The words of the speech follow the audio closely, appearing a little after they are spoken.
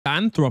The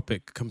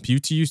Anthropic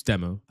computer use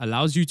demo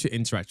allows you to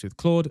interact with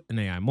Claude, an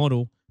AI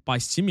model, by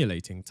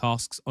simulating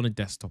tasks on a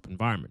desktop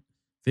environment.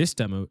 This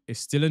demo is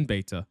still in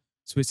beta,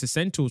 so it's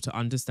essential to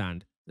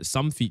understand that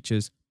some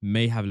features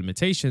may have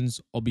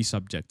limitations or be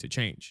subject to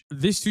change.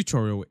 This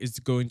tutorial is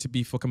going to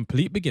be for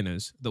complete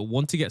beginners that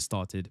want to get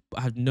started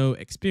but have no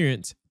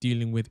experience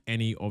dealing with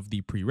any of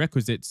the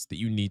prerequisites that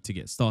you need to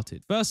get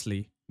started.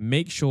 Firstly,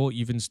 make sure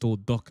you've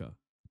installed Docker.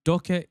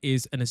 Docker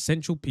is an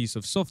essential piece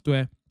of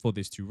software for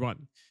this to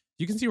run.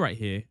 You can see right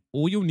here,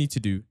 all you'll need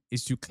to do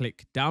is to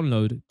click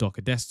download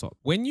Docker Desktop.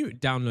 When you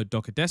download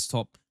Docker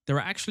Desktop, there are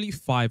actually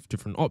 5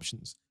 different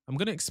options. I'm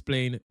going to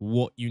explain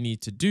what you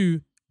need to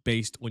do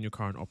based on your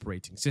current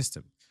operating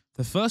system.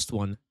 The first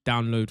one,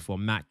 download for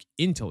Mac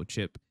Intel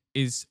chip,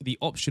 is the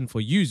option for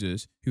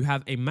users who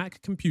have a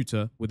Mac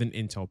computer with an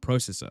Intel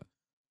processor.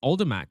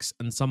 Older Macs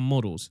and some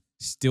models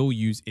still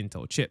use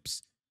Intel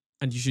chips,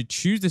 and you should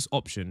choose this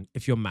option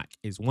if your Mac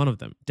is one of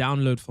them.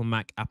 Download for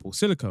Mac Apple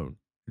Silicon.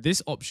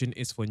 This option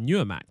is for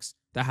newer Macs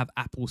that have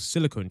Apple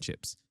Silicon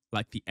chips,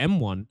 like the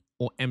M1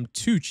 or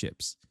M2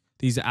 chips.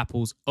 These are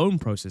Apple's own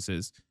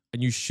processors,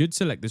 and you should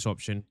select this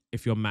option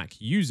if your Mac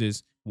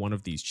uses one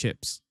of these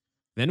chips.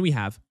 Then we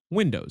have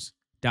Windows.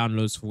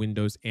 Downloads for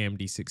Windows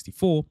AMD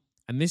 64,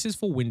 and this is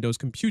for Windows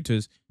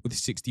computers with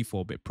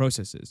 64-bit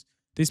processors.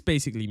 This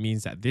basically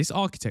means that this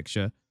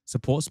architecture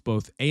supports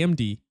both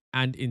AMD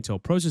and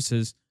Intel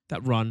processors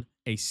that run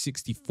a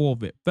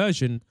 64-bit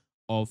version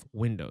of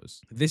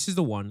Windows. This is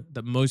the one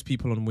that most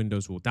people on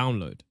Windows will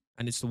download,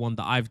 and it's the one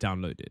that I've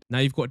downloaded. Now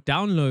you've got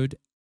download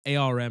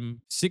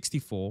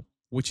ARM64,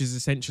 which is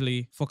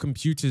essentially for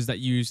computers that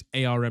use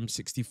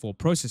ARM64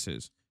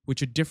 processors,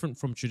 which are different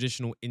from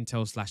traditional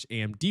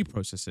Intel/AMD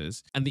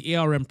processors, and the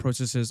ARM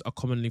processors are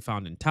commonly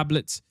found in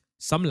tablets,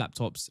 some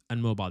laptops,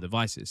 and mobile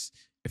devices.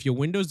 If your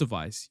Windows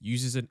device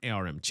uses an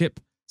ARM chip,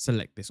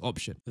 select this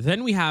option.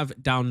 Then we have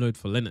download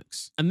for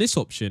Linux, and this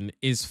option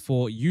is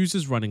for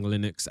users running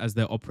Linux as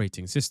their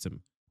operating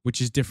system,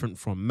 which is different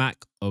from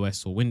Mac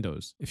OS or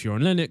Windows. If you're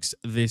on Linux,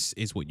 this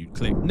is what you'd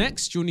click.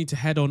 Next, you'll need to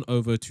head on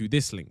over to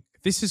this link.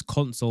 This is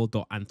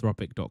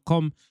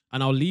console.anthropic.com,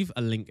 and I'll leave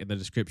a link in the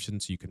description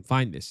so you can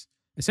find this.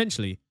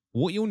 Essentially,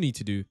 what you'll need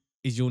to do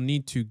is you'll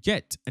need to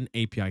get an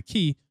API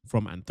key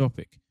from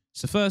Anthropic.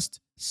 So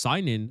first,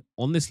 sign in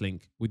on this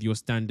link with your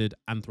standard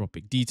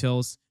Anthropic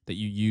details that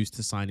you use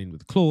to sign in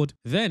with Claude.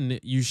 Then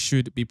you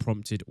should be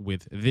prompted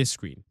with this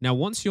screen. Now,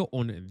 once you're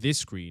on this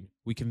screen,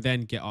 we can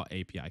then get our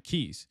API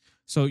keys.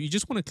 So you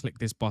just want to click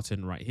this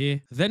button right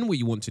here. Then what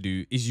you want to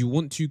do is you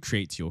want to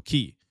create your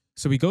key.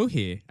 So we go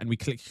here and we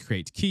click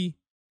create key.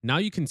 Now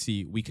you can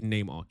see we can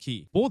name our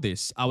key. For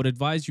this, I would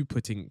advise you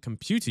putting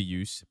computer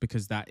use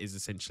because that is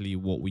essentially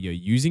what we are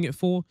using it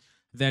for.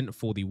 Then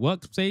for the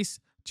workspace,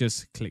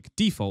 just click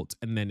default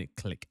and then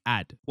click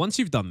add. Once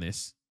you've done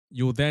this,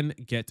 you'll then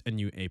get a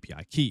new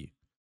API key.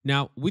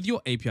 Now, with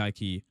your API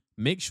key,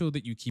 make sure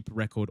that you keep a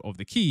record of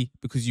the key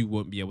because you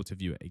won't be able to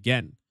view it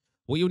again.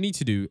 What you'll need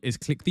to do is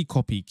click the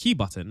copy key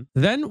button.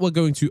 Then we're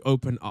going to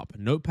open up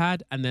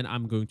Notepad and then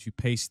I'm going to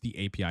paste the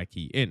API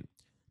key in.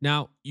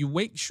 Now, you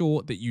make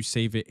sure that you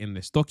save it in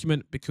this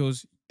document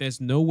because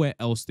there's nowhere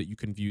else that you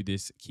can view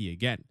this key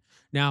again.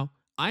 Now,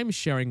 I'm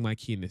sharing my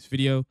key in this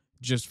video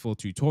just for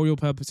tutorial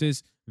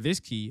purposes. This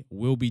key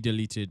will be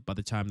deleted by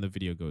the time the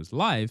video goes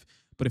live,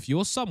 but if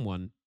you're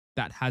someone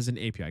that has an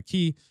API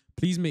key,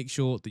 please make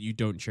sure that you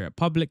don't share it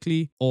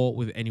publicly or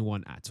with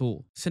anyone at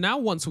all. So now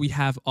once we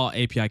have our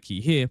API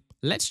key here,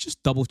 let's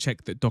just double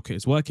check that Docker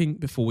is working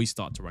before we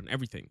start to run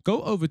everything.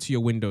 Go over to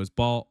your Windows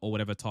bar or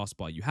whatever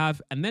taskbar you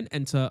have and then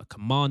enter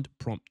command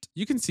prompt.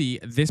 You can see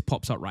this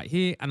pops up right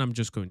here and I'm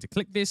just going to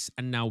click this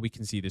and now we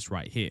can see this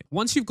right here.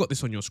 Once you've got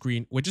this on your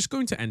screen, we're just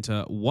going to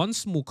enter one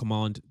small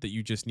command that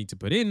you just need to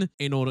put in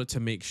order to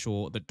make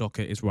sure that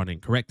Docker is running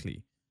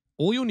correctly.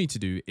 All you'll need to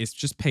do is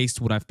just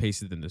paste what I've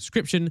pasted in the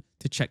description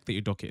to check that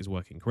your Docker is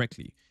working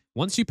correctly.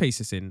 Once you paste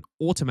this in,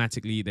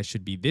 automatically there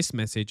should be this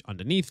message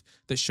underneath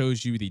that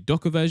shows you the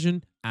Docker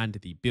version and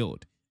the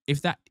build.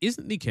 If that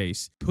isn't the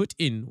case, put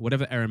in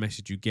whatever error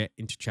message you get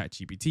into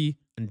ChatGPT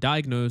and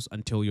diagnose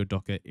until your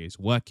Docker is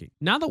working.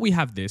 Now that we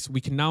have this,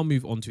 we can now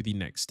move on to the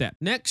next step.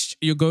 Next,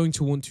 you're going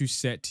to want to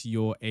set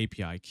your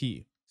API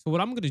key. So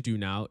what I'm going to do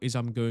now is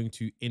I'm going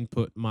to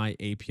input my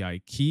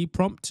API key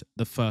prompt,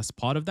 the first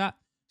part of that.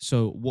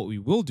 So what we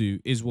will do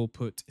is we'll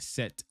put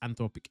set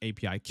Anthropic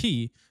API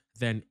key,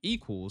 then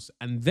equals,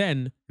 and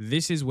then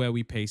this is where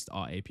we paste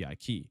our API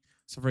key.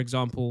 So for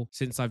example,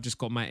 since I've just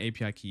got my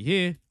API key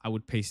here, I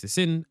would paste this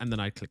in and then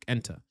I'd click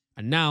enter.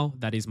 And now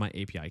that is my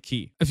API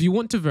key. If you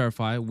want to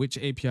verify which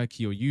API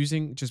key you're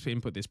using, just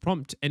input this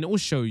prompt and it will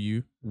show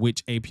you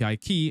which API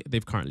key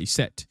they've currently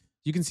set.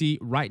 You can see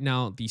right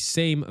now the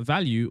same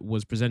value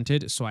was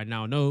presented, so I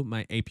now know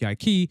my API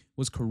key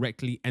was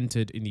correctly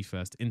entered in the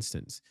first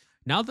instance.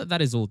 Now that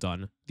that is all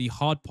done, the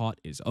hard part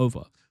is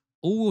over.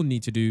 All we'll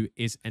need to do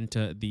is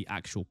enter the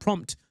actual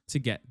prompt to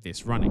get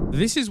this running.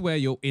 This is where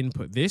you'll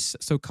input this.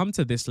 So come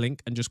to this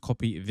link and just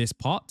copy this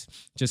part.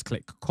 Just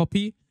click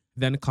copy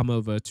then come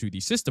over to the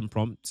system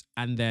prompt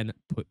and then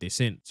put this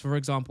in. So for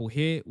example,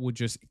 here we'll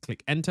just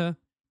click enter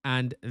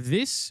and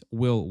this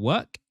will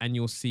work and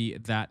you'll see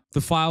that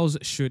the files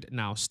should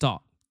now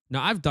start.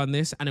 Now I've done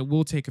this and it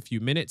will take a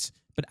few minutes,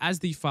 but as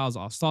the files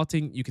are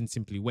starting, you can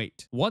simply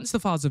wait. Once the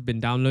files have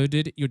been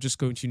downloaded, you're just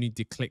going to need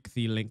to click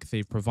the link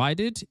they've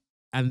provided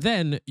and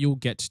then you'll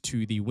get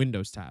to the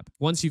Windows tab.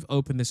 Once you've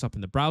opened this up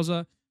in the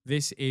browser,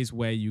 this is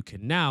where you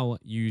can now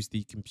use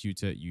the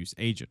computer use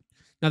agent.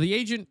 Now the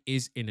agent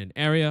is in an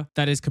area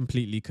that is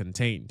completely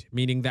contained,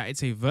 meaning that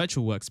it's a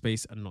virtual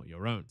workspace and not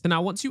your own. So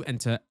now once you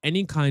enter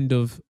any kind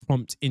of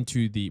prompt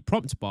into the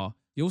prompt bar,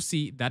 you'll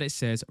see that it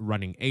says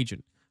running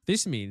agent.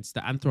 This means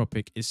that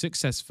Anthropic is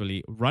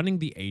successfully running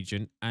the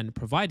agent and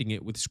providing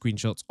it with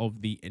screenshots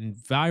of the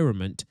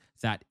environment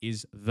that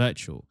is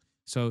virtual.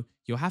 So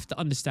you'll have to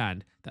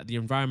understand that the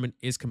environment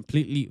is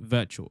completely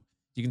virtual.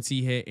 You can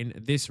see here in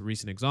this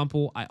recent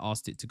example, I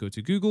asked it to go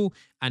to Google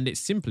and it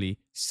simply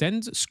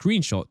sends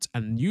screenshots,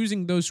 and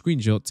using those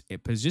screenshots,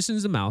 it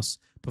positions the mouse,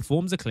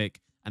 performs a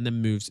click, and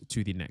then moves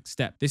to the next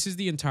step. This is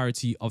the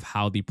entirety of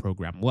how the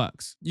program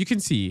works. You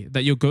can see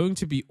that you're going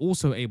to be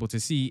also able to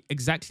see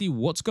exactly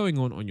what's going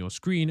on your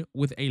screen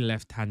with a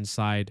left-hand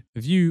side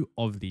view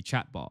of the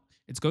chat bar.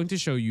 It's going to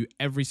show you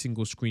every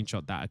single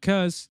screenshot that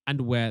occurs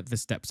and where the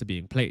steps are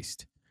being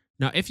placed.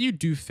 Now, if you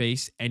do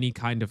face any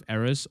kind of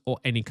errors or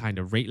any kind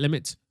of rate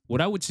limits,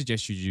 what I would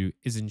suggest you do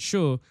is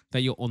ensure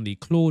that you're on the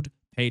Claude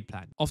paid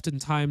plan.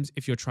 Oftentimes,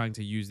 if you're trying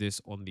to use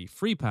this on the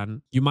free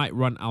plan, you might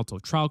run out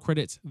of trial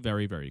credits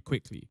very, very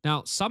quickly.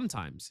 Now,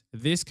 sometimes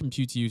this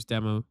computer use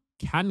demo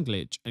can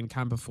glitch and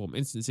can perform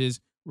instances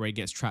where it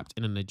gets trapped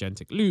in an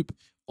agentic loop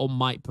or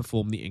might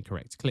perform the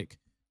incorrect click.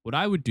 What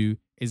I would do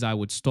is I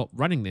would stop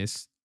running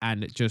this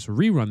and just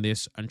rerun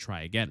this and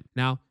try again.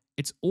 Now,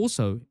 it's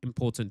also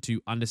important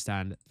to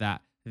understand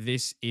that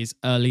this is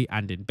early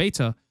and in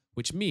beta,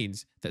 which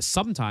means that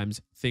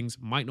sometimes things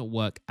might not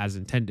work as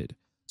intended.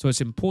 So it's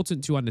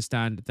important to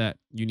understand that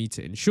you need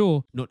to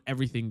ensure not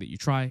everything that you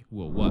try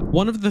will work.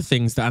 One of the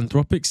things that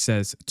Anthropic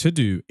says to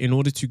do in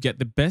order to get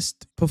the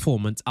best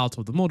performance out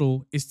of the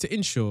model is to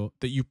ensure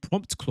that you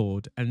prompt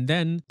Claude and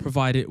then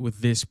provide it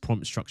with this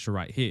prompt structure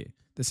right here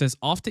that says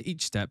after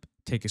each step,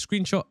 take a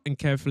screenshot and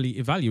carefully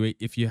evaluate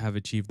if you have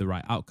achieved the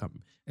right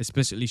outcome.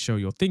 Explicitly show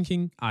your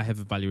thinking. I have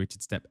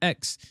evaluated step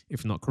X.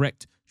 If not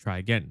correct, try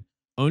again.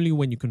 Only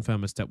when you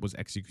confirm a step was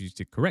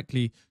executed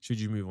correctly should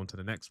you move on to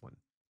the next one.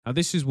 Now,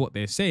 this is what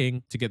they're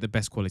saying to get the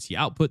best quality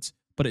outputs,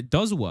 but it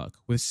does work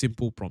with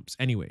simple prompts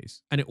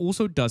anyways. And it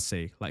also does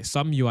say, like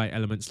some UI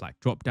elements like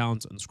drop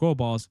downs and scroll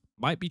bars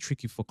might be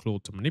tricky for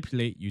Claude to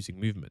manipulate using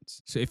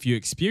movements. So if you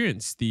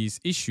experience these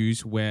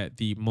issues where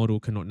the model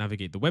cannot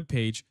navigate the web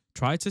page,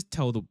 try to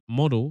tell the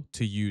model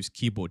to use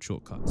keyboard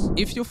shortcuts.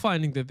 If you're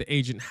finding that the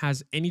agent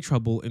has any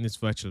trouble in this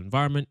virtual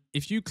environment,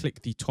 if you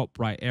click the top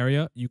right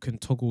area, you can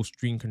toggle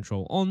stream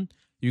control on.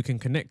 You can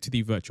connect to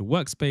the virtual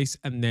workspace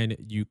and then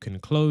you can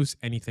close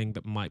anything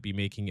that might be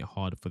making it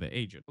hard for the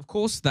agent. Of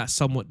course, that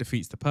somewhat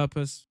defeats the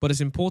purpose, but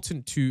it's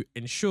important to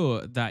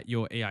ensure that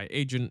your AI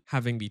agent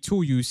having the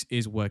tool use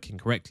is working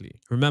correctly.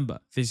 Remember,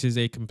 this is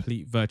a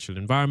complete virtual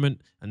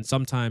environment and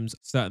sometimes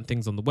certain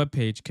things on the web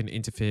page can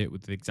interfere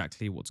with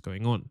exactly what's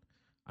going on.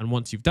 And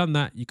once you've done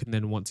that, you can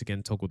then once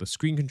again toggle the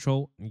screen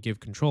control and give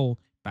control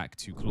back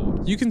to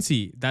Claude. You can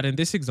see that in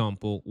this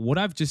example, what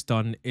I've just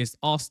done is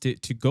asked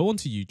it to go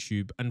onto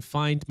YouTube and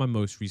find my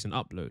most recent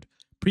upload.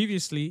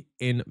 Previously,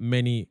 in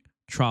many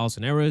trials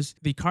and errors,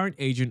 the current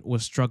agent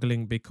was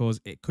struggling because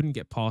it couldn't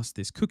get past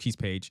this cookies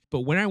page.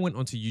 But when I went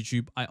onto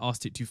YouTube, I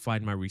asked it to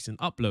find my recent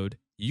upload.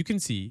 You can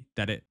see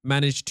that it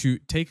managed to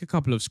take a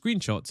couple of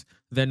screenshots,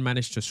 then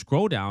managed to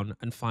scroll down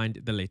and find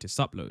the latest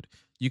upload.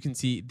 You can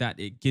see that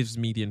it gives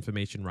me the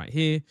information right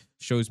here,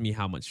 shows me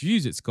how much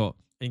views it's got,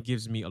 and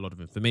gives me a lot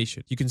of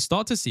information. You can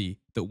start to see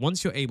that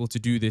once you're able to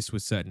do this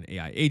with certain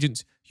AI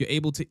agents, you're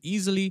able to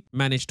easily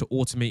manage to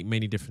automate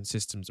many different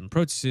systems and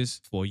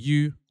processes for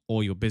you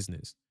or your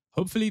business.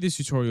 Hopefully this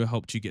tutorial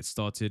helped you get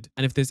started.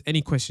 And if there's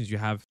any questions you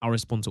have, I'll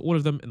respond to all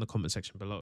of them in the comment section below.